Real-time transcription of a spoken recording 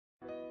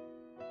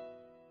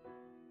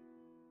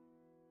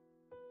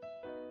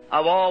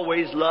I've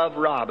always loved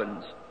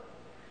robins.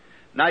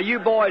 Now, you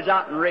boys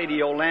out in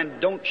radio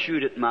land, don't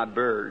shoot at my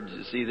birds.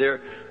 You see,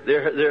 they're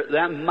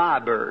my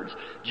birds.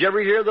 Did you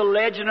ever hear the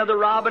legend of the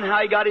robin,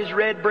 how he got his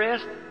red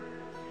breast?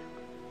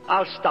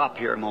 I'll stop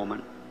here a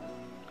moment.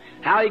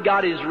 How he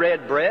got his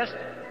red breast?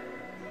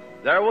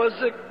 There was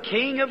the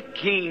King of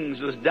Kings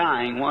was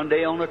dying one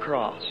day on the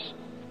cross.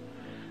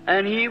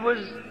 And he was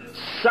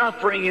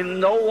suffering and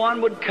no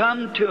one would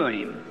come to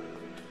him.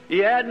 He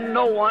had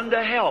no one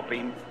to help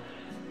him.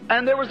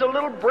 And there was a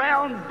little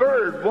brown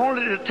bird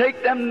wanted to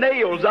take them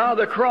nails out of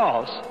the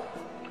cross.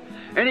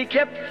 And he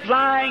kept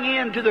flying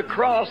into the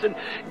cross and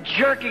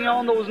jerking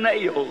on those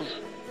nails.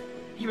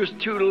 He was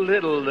too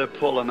little to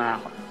pull them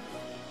out.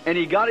 And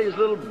he got his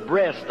little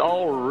breast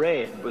all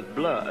red with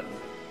blood.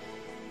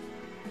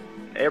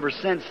 Ever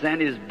since then,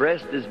 his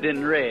breast has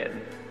been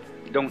red.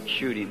 Don't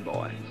shoot him,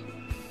 boys.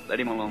 Let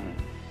him alone.